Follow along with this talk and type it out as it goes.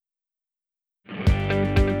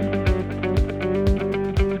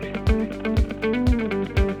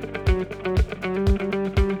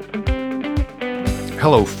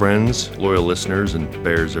Hello, friends, loyal listeners, and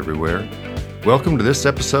bears everywhere. Welcome to this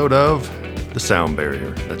episode of The Sound Barrier.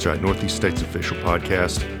 That's right, Northeast State's official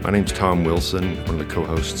podcast. My name's Tom Wilson, one of the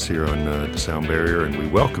co-hosts here on The Sound Barrier, and we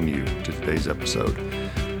welcome you to today's episode.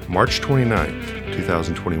 March 29th,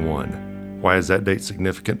 2021. Why is that date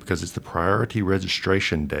significant? Because it's the priority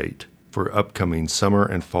registration date for upcoming summer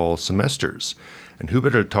and fall semesters. And who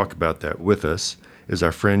better to talk about that with us is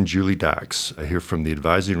our friend Julie Dykes, here from the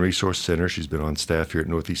Advising Resource Center. She's been on staff here at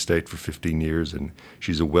Northeast State for 15 years, and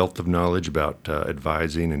she's a wealth of knowledge about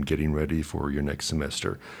advising and getting ready for your next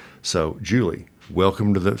semester. So, Julie,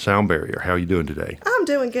 welcome to the Sound Barrier. How are you doing today? I'm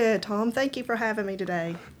doing good, Tom. Thank you for having me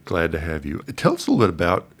today. Glad to have you. Tell us a little bit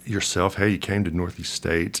about yourself, how you came to Northeast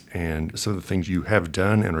State, and some of the things you have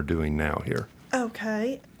done and are doing now here.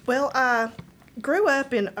 Okay. Well, I grew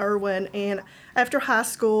up in Irwin, and after high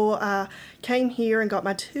school, I came here and got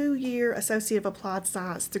my 2-year Associate of Applied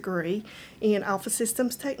Science degree in Alpha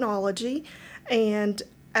Systems Technology. And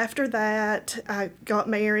after that, I got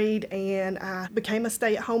married and I became a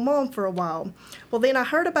stay-at-home mom for a while. Well, then I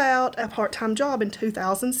heard about a part-time job in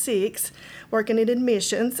 2006 working in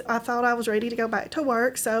admissions. I thought I was ready to go back to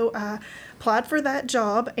work, so I applied for that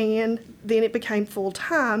job, and then it became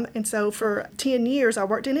full-time. And so for 10 years, I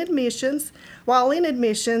worked in admissions. While in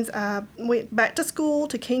admissions, I went back to school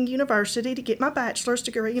to King University to get my bachelor's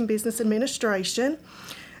degree in business administration.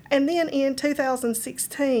 And then in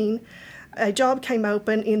 2016, a job came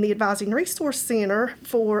open in the Advising Resource Center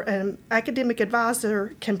for an academic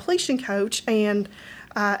advisor completion coach, and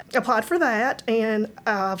I applied for that, and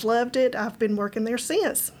I've loved it. I've been working there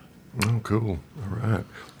since. Oh, cool. All right.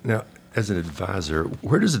 Now, as an advisor,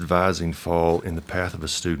 where does advising fall in the path of a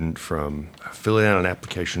student from filling out an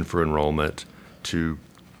application for enrollment to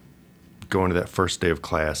going to that first day of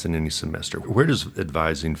class in any semester? Where does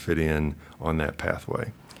advising fit in on that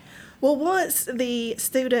pathway? Well, once the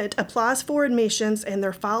student applies for admissions and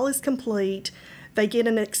their file is complete, they get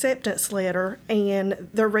an acceptance letter and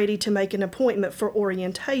they're ready to make an appointment for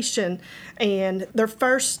orientation. And their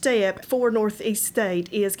first step for Northeast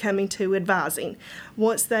State is coming to advising.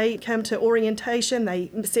 Once they come to orientation, they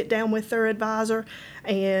sit down with their advisor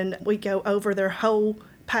and we go over their whole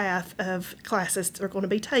path of classes they're going to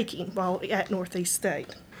be taking while at Northeast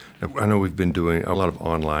State. Now, I know we've been doing a lot of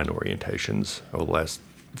online orientations over the last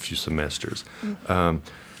few semesters. Mm-hmm.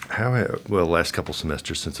 Last couple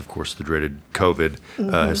semesters since, of course, the dreaded COVID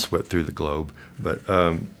has swept through the globe. But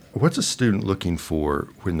what's a student looking for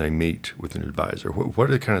when they meet with an advisor? What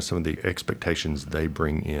are kind of some of the expectations they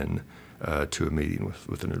bring in to a meeting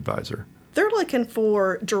with an advisor? They're looking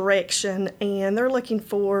for direction, and they're looking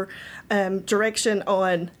for direction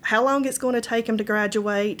on how long it's going to take them to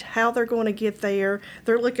graduate, how they're going to get there.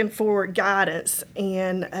 They're looking for guidance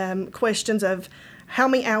and questions of how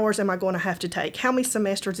many hours am I going to have to take? How many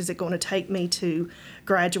semesters is it going to take me to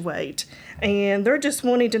graduate? And they're just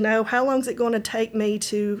wanting to know how long is it going to take me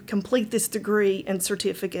to complete this degree and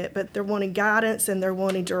certificate. But they're wanting guidance and they're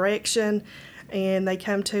wanting direction, and they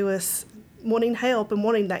come to us wanting help and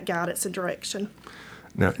wanting that guidance and direction.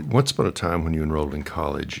 Now, once upon a time when you enrolled in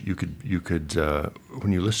college, you could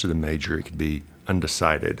when you listed a major, it could be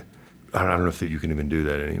undecided. I don't know if you can even do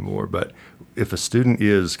that anymore, but if a student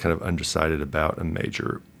is kind of undecided about a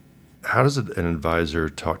major, how does an advisor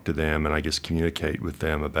talk to them and I guess communicate with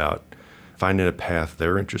them about finding a path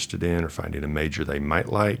they're interested in or finding a major they might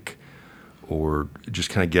like, or just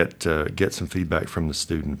kind of get some feedback from the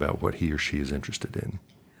student about what he or she is interested in?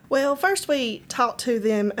 Well, first we talk to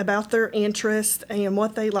them about their interests and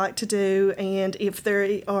what they like to do, and if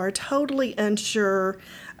they are totally unsure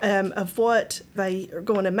of what they are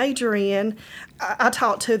going to major in, I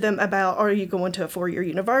talk to them about, are you going to a 4-year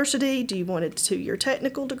university? Do you want a 2-year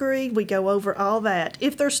technical degree? We go over all that.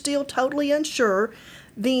 If they're still totally unsure,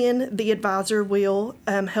 then the advisor will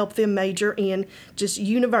help them major in just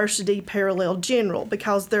university parallel general,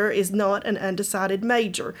 because there is not an undecided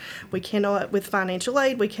major. We cannot, with financial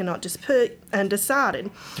aid, we cannot just put undecided.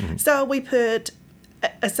 Mm-hmm. So we put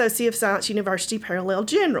Associate of Science University parallel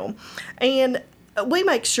general. And we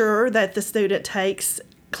make sure that the student takes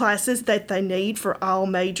classes that they need for all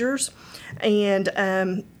majors, and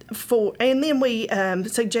then we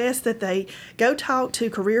suggest that they go talk to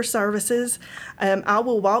Career Services. I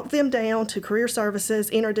will walk them down to Career Services,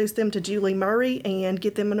 introduce them to Julie Murray, and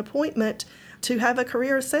get them an appointment to have a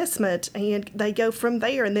career assessment. And they go from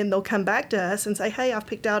there, and then they'll come back to us and say, hey, I've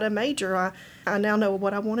picked out a major. I now know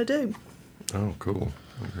what I want to do. Oh, cool.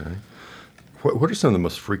 Okay. What are some of the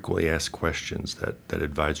most frequently asked questions that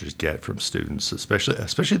advisors get from students,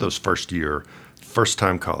 especially those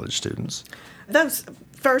first-time college students? Those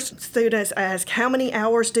First, students ask, how many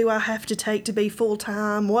hours do I have to take to be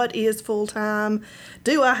full-time? What is full-time?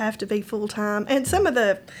 Do I have to be full-time? And some of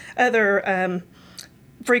the other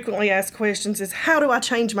frequently asked questions is, how do I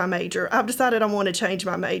change my major? I've decided I want to change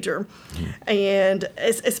my major. And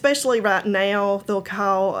especially right now, they'll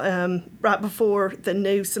call right before the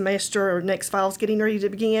new semester or next fall's getting ready to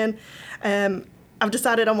begin. I've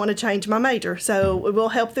decided I want to change my major. So we'll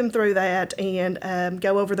help them through that and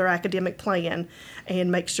go over their academic plan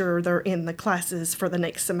and make sure they're in the classes for the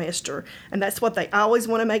next semester. And that's what they always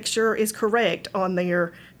want to make sure is correct on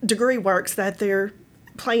their degree works, that their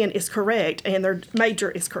plan is correct and their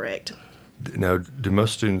major is correct. Now, do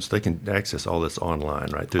most students, they can access all this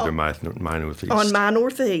online, right, through their My Northeast? On My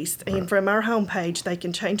Northeast, and from our homepage, they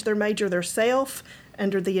can change their major themselves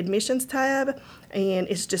under the admissions tab, and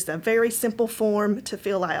it's just a very simple form to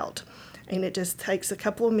fill out. And it just takes a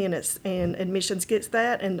couple of minutes, and admissions gets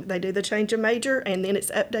that, and they do the change of major, and then it's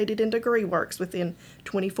updated in degree works within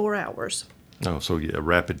 24 hours. Oh, so yeah, a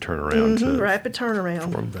rapid turnaround. Rapid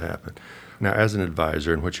turnaround. For them to happen. Now, as an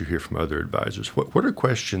advisor, and what you hear from other advisors, what are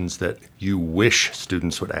questions that you wish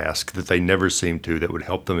students would ask that they never seem to, that would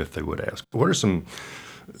help them if they would ask? What are some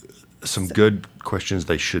good questions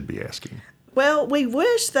they should be asking? Well, we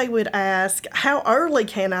wish they would ask, how early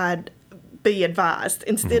can I be advised,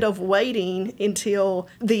 instead of waiting until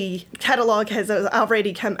the catalog has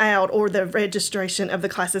already come out or the registration of the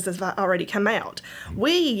classes has already come out.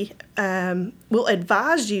 We will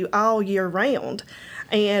advise you all year round,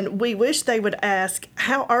 and we wish they would ask,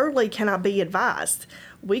 how early can I be advised?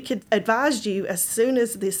 We could advise you as soon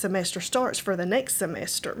as the semester starts for the next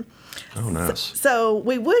semester. Oh, nice. So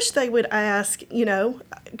we wish they would ask,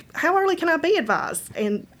 how early can I be advised?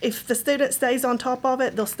 And if the student stays on top of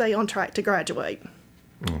it, they'll stay on track to graduate.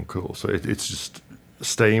 Oh, cool. So it's just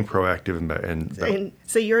staying proactive and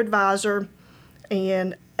see your advisor.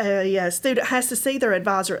 And a student has to see their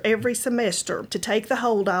advisor every semester to take the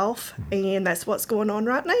hold off, and that's what's going on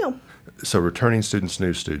right now. So returning students,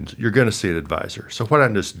 new students, you're going to see an advisor. So why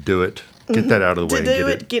not just do it, get that out of the way,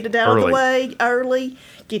 get it out of the way early,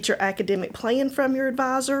 get your academic plan from your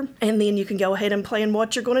advisor, and then you can go ahead and plan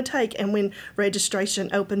what you're going to take. And when registration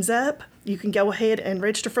opens up, you can go ahead and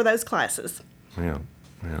register for those classes. Yeah,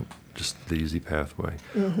 just the easy pathway.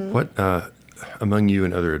 What among you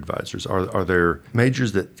and other advisors, are there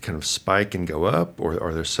majors that kind of spike and go up, or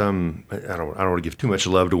are there some? I don't want to give too much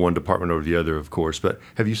love to one department over the other, of course, but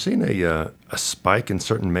have you seen a spike in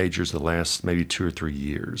certain majors the last maybe 2 or 3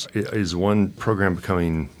 years? Is one program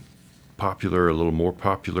becoming popular, a little more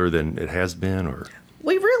popular than it has been, or?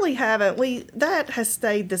 We really haven't. That has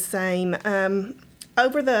stayed the same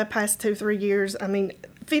over the past 2-3 years.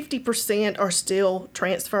 50% are still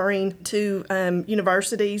transferring to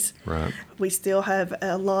universities. Right. We still have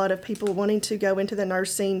a lot of people wanting to go into the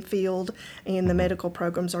nursing field, and the medical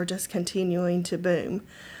programs are just continuing to boom.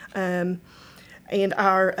 And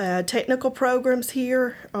our technical programs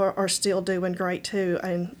here are still doing great too,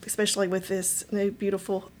 and especially with this new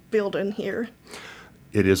beautiful building here.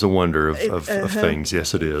 It is a wonder of things.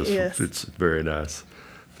 Yes, it is. Yes. It's very nice.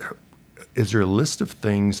 Is there a list of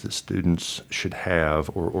things that students should have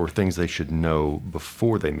or things they should know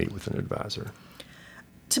before they meet with an advisor?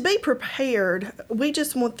 To be prepared, we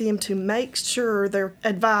just want them to make sure their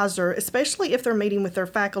advisor, especially if they're meeting with their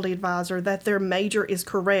faculty advisor, that their major is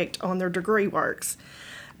correct on their degree works,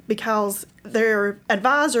 because their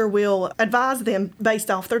advisor will advise them based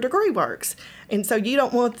off their degree works. And so you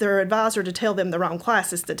don't want their advisor to tell them the wrong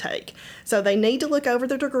classes to take. So they need to look over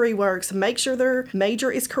their degree works, make sure their major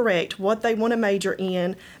is correct, what they want to major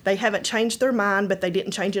in. They haven't changed their mind, but they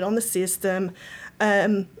didn't change it on the system.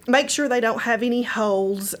 Make sure they don't have any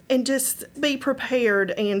holes, and just be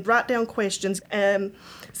prepared and write down questions.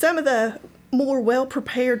 Some of the more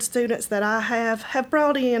well-prepared students that I have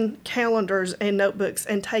brought in calendars and notebooks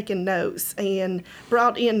and taken notes and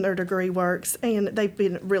brought in their degree works, and they've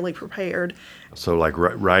been really prepared. So like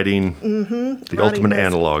writing, the ultimate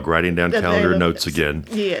analog, writing down calendar notes again.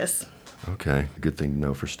 Yes. Okay, good thing to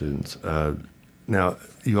know for students. Now,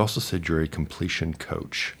 you also said you're a completion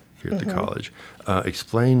coach here at the college.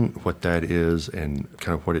 Explain what that is and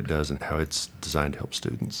kind of what it does and how it's designed to help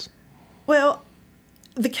students. Well,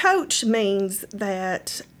 the coach means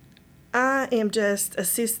that I am just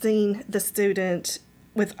assisting the student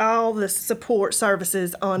with all the support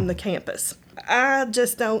services on the campus. I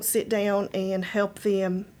just don't sit down and help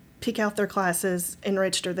them pick out their classes and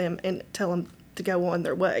register them and tell them to go on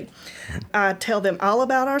their way. I tell them all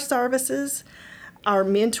about our services, our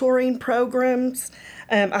mentoring programs,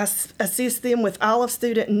 Assist them with all of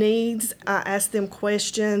student needs. I ask them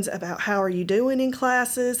questions about how are you doing in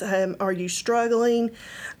classes? Are you struggling?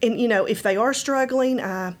 And, if they are struggling,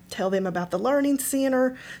 I tell them about the Learning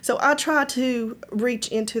Center. So I try to reach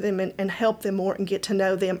into them and help them more and get to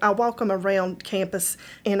know them. I walk them around campus,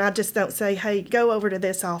 and I just don't say, hey, go over to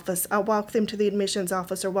this office. I walk them to the admissions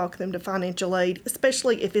office or walk them to financial aid,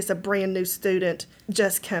 especially if it's a brand new student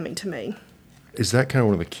just coming to me. Is that kind of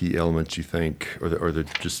one of the key elements you think, or the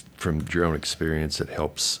just from your own experience, that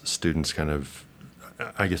helps students kind of,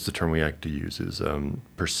 I guess the term we like to use is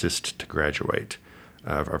persist to graduate?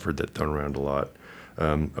 I've heard that thrown around a lot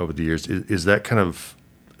over the years. Is that kind of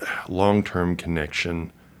long-term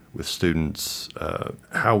connection with students,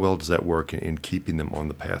 how well does that work in keeping them on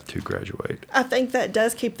the path to graduate? I think that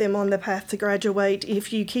does keep them on the path to graduate.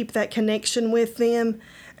 If you keep that connection with them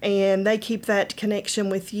and they keep that connection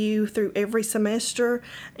with you through every semester,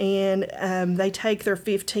 and they take their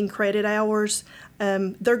 15 credit hours,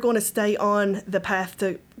 they're going to stay on the path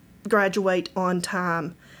to graduate on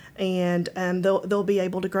time, and they'll be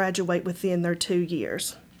able to graduate within their 2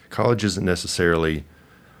 years. College isn't necessarily,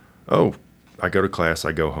 oh, I go to class,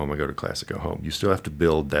 I go home, I go to class, I go home. You still have to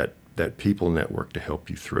build that people network to help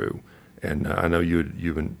you through. And I know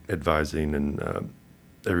you've been advising, and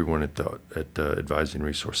everyone at the Advising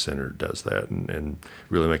Resource Center does that, and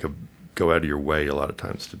really go out of your way a lot of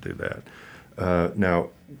times to do that. Now,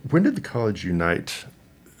 when did the college unite?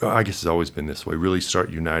 I guess it's always been this way. Really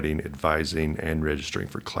start uniting, advising, and registering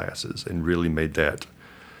for classes, and really made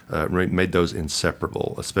those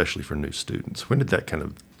inseparable, especially for new students. When did that kind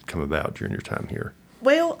of come about during your time here?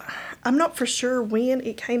 Well, I'm not for sure when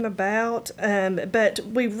it came about, but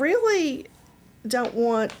we really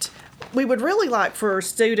we would really like for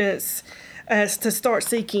students to start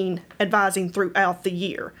seeking advising throughout the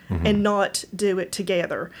year and not do it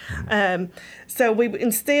together. So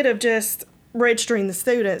instead of just registering the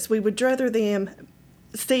students, we would rather them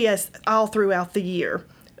see us all throughout the year.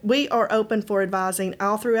 We are open for advising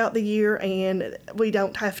all throughout the year, and we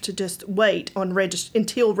don't have to just wait on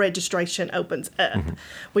until registration opens up.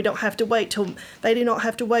 We don't have to wait they do not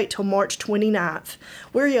have to wait till March 29th.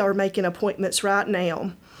 We are making appointments right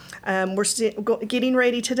now. We're getting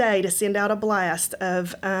ready today to send out a blast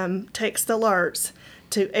of text alerts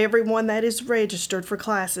to everyone that is registered for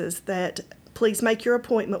classes that please make your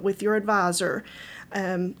appointment with your advisor.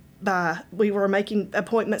 We were making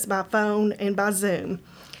appointments by phone and by Zoom.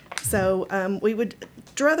 So we would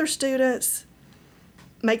rather students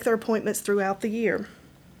make their appointments throughout the year.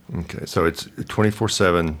 Okay, so it's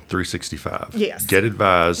 24/7, 365. Yes. Get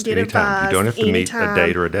advised anytime. You don't have to meet a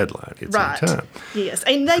date or a deadline. It's right. anytime. Yes,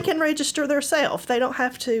 and they can register themselves. They don't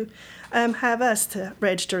have to have us to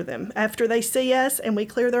register them. After they see us and we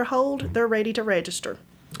clear their hold, they're ready to register.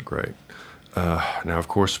 Great. Now, of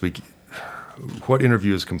course, what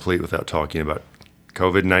interview is complete without talking about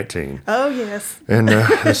COVID-19? Oh, yes. And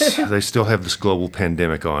they still have this global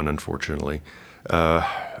pandemic on, unfortunately,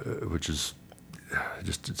 which is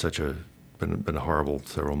just been a horrible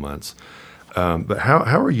several months. But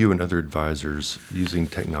how are you and other advisors using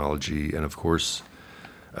technology? And of course,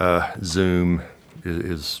 Zoom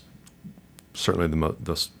is certainly the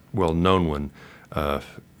most well-known one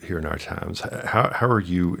here in our times. How are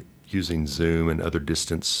you using Zoom and other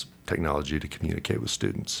distance technology to communicate with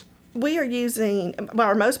students? We are using,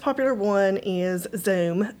 our most popular one is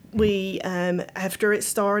Zoom. We, after it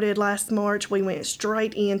started last March, we went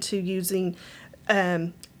straight into using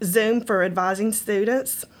Zoom for advising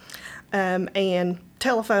students and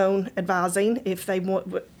telephone advising if they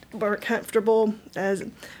weren't comfortable. As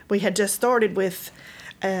we had just started with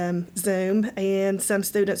Zoom, and some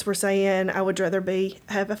students were saying I would rather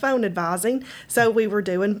have a phone advising, so we were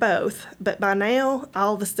doing both. But by now,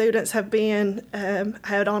 all the students have been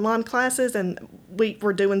had online classes, and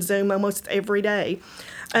we're doing Zoom almost every day.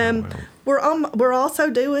 Wow. We're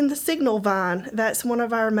also doing the Signal Vine. That's one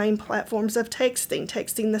of our main platforms of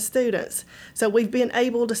texting the students. So we've been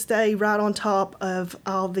able to stay right on top of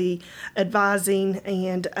all the advising,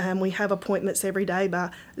 and we have appointments every day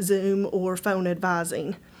by Zoom or phone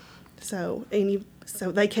advising. So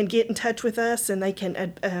they can get in touch with us, and they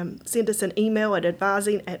can send us an email at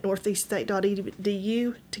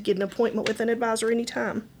advising@northeaststate.edu to get an appointment with an advisor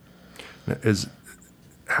anytime. Now,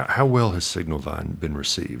 how well has Signal Vine been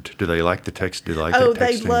received? Do they like the text? Do they like Oh,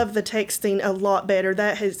 that texting? they love the texting a lot better.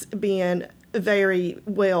 That has been very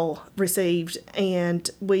well received. And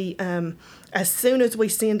we, as soon as we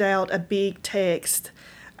send out a big text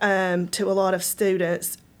to a lot of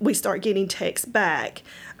students, we start getting texts back.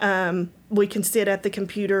 we can sit at the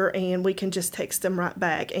computer and we can just text them right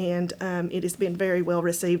back. And it has been very well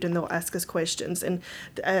received, and they'll ask us questions. And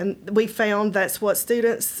we found that's what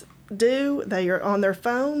students do. They are on their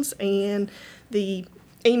phones, and the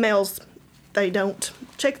emails, they don't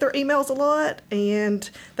check their emails a lot, and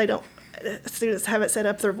they don't. Students haven't set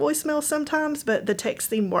up their voicemail sometimes, but the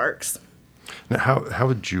texting works. Now, how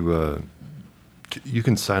would you? You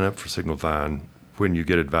can sign up for Signal Vine when you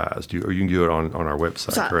get advised, or you can do it on our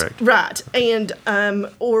website, Right. correct? Right, and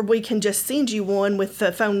or we can just send you one with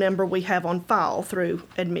the phone number we have on file through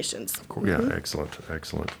admissions. Cool. Yeah,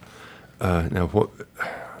 excellent. Now,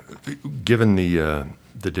 given the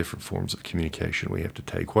different forms of communication we have to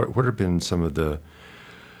take, what have been some of the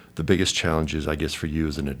biggest challenges, I guess, for you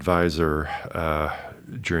as an advisor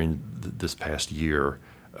during this past year?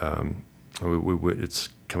 It's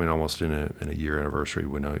coming almost in a year anniversary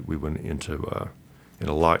when we went into a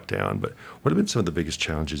lockdown. But what have been some of the biggest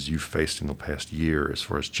challenges you've faced in the past year as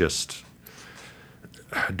far as just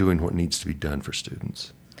doing what needs to be done for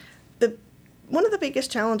students? One of the biggest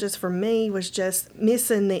challenges for me was just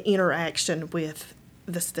missing the interaction with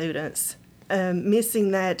the students,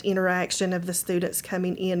 missing that interaction of the students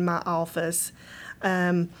coming in my office.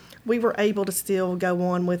 We were able to still go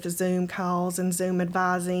on with the Zoom calls and Zoom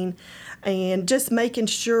advising, and just making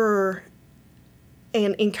sure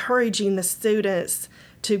and encouraging the students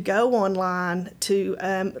to go online, to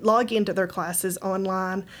log into their classes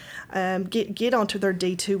online, get onto their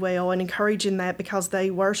D2L, and encouraging that, because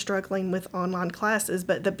they were struggling with online classes.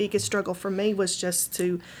 But the biggest struggle for me was just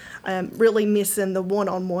to really missing the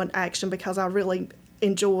one-on-one action, because I really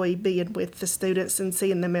enjoy being with the students and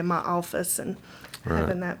seeing them in my office and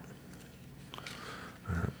having that.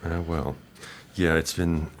 Well, yeah, it's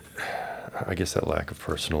been, I guess, that lack of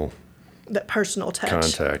that personal touch.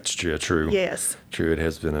 Contact, yeah, true. Yes. True, it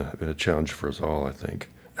has been a challenge for us all, I think.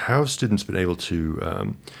 How have students been able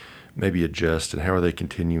to maybe adjust, and how are they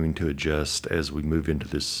continuing to adjust as we move into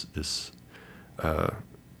this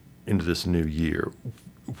new year?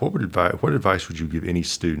 What advice would you give any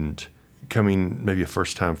student maybe a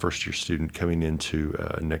first-year student coming into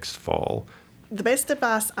next fall? The best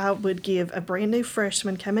advice I would give a brand new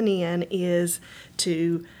freshman coming in is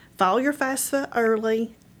to file your FAFSA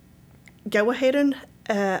early, go ahead and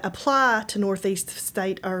apply to Northeast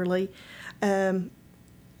State early, and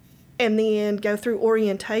then go through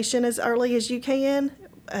orientation as early as you can.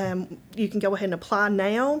 You can go ahead and apply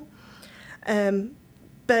now.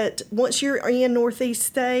 But once you're in Northeast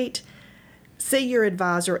State, see your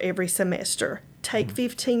advisor every semester. Take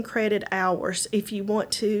 15 credit hours if you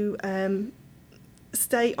want to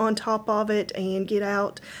stay on top of it and get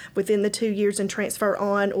out within the 2 years and transfer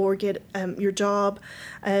on, or get your job.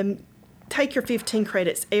 Take your 15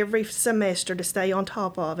 credits every semester to stay on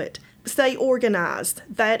top of it. Stay organized.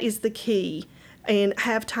 That is the key. And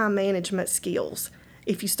have time management skills.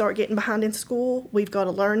 If you start getting behind in school, we've got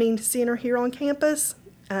a learning center here on campus,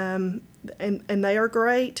 and they are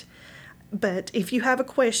great. But if you have a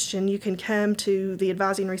question, you can come to the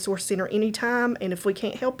Advising Resource Center anytime, and if we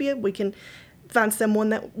can't help you, we can find someone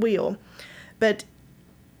that will. But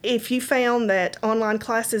if you found that online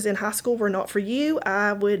classes in high school were not for you,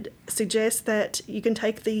 I would suggest that you can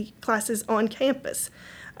take the classes on campus.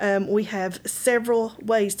 We have several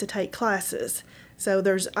ways to take classes. So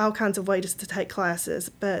there's all kinds of ways to take classes,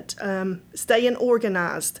 but staying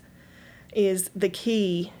organized is the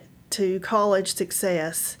key to college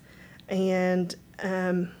success, and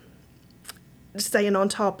staying on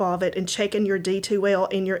top of it and checking your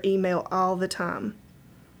D2L in your email all the time.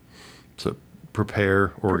 So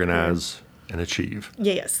prepare, organize, and achieve.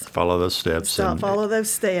 Yes. Follow those steps. Follow those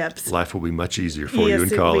steps. Life will be much easier for you in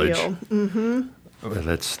college. Yes, it will. Mm-hmm. Well,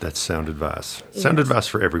 that's sound advice. Sound advice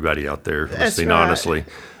for everybody out there listening, right. Honestly.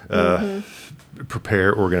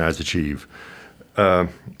 Prepare, organize, achieve. Now,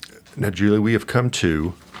 Julie, we have come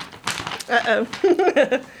to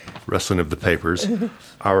Rustling of the Papers,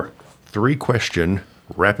 our 3-question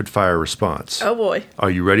rapid-fire response. Oh, boy.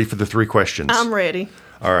 Are you ready for the 3 questions? I'm ready.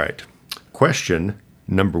 All right. Question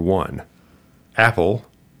number 1, Apple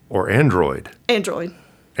or Android? Android.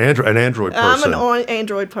 An Android person. I'm an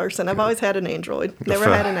Android person. I've always had an Android. Never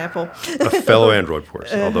had an Apple. A fellow Android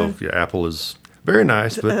person. Although Apple is very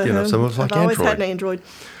nice, but some of us like Android. I've always had an Android.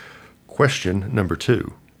 Question number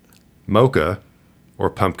 2, Mocha or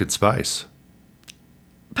pumpkin spice?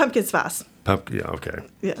 Pumpkin spice. Okay.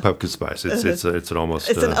 Yeah. Pumpkin spice. It's an almost.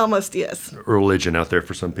 It's an almost yes. Religion out there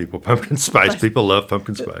for some people. Pumpkin spice. People love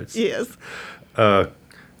pumpkin spice. Yes.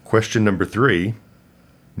 Question number 3,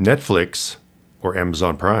 Netflix or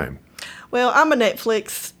Amazon Prime? Well, I'm a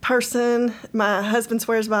Netflix person. My husband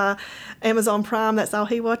swears by Amazon Prime. That's all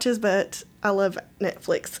he watches, but I love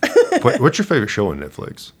Netflix. What's your favorite show on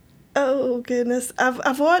Netflix? Oh, goodness.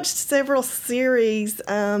 I've watched several series.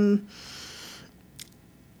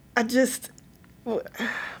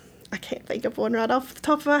 I can't think of one right off the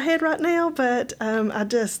top of my head right now, but I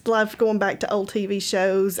just love going back to old TV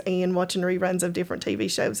shows and watching reruns of different TV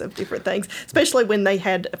shows of different things, especially when they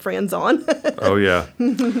had Friends on. Oh, yeah.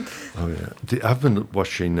 Oh, yeah. I've been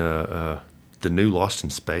watching the new Lost in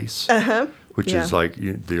Space, which is like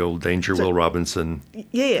the old Danger Will Robinson.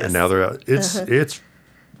 Yes. And now they're out. It's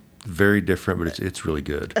very different, but it's really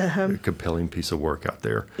good. A compelling piece of work out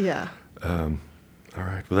there. Yeah. All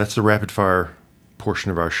right. Well, that's the rapid fire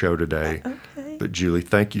portion of our show today. Okay. But Julie,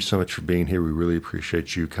 thank you so much for being here. We really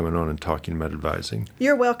appreciate you coming on and talking about advising.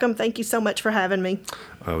 You're welcome. Thank you so much for having me.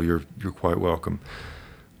 Oh, you're quite welcome.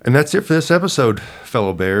 And that's it for this episode,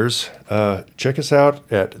 fellow bears. Check us out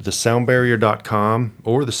at thesoundbarrier.com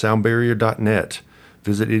or thesoundbarrier.net.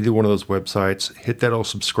 Visit either one of those websites, hit that old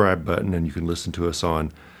subscribe button, and you can listen to us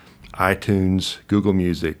on iTunes, Google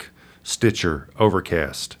Music, Stitcher,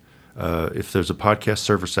 Overcast. If there's a podcast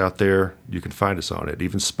service out there, you can find us on it.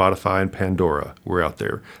 Even Spotify and Pandora, we're out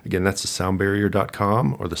there. Again, that's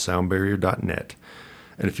thesoundbarrier.com or thesoundbarrier.net.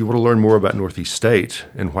 And if you want to learn more about Northeast State,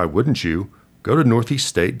 and why wouldn't you, go to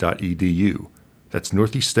northeaststate.edu. That's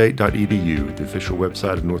northeaststate.edu, the official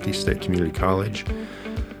website of Northeast State Community College.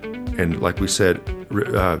 And like we said,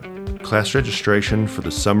 class registration for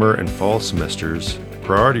the summer and fall semesters,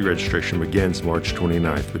 priority registration begins March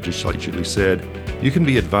 29th. But just like Julie said, you can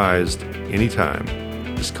be advised anytime.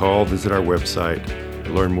 Just call, visit our website,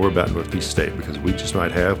 and learn more about Northeast State, because we just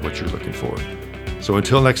might have what you're looking for. So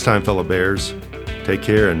until next time, fellow bears, take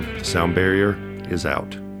care, and the Sound Barrier is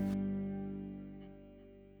out.